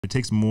It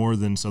takes more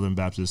than Southern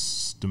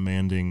Baptists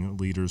demanding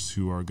leaders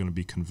who are going to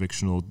be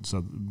convictional,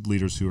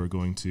 leaders who are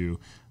going to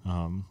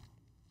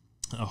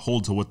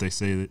hold to what they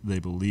say that they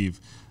believe.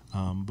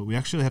 But we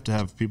actually have to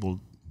have people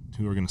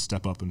who are going to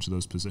step up into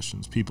those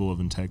positions, people of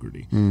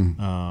integrity.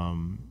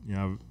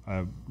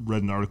 I've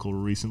read an article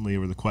recently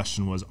where the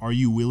question was, are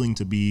you willing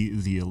to be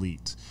the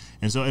elite?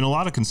 And so in a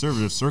lot of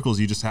conservative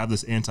circles, you just have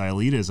this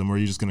anti-elitism where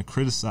you're just going to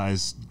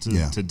criticize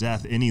to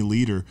death any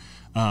leader.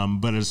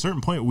 But at a certain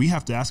point, we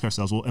have to ask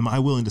ourselves, well, am I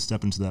willing to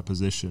step into that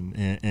position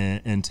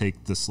and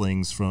take the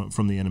slings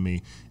from the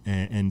enemy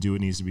and do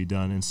what needs to be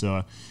done? And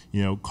so,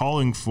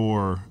 calling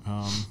for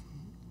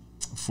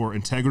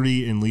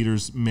integrity in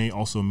leaders may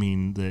also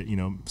mean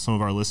that, some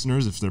of our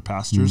listeners, if they're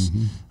pastors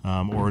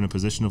or in a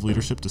position of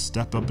leadership, to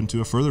step up into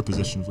a further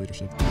position of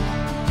leadership.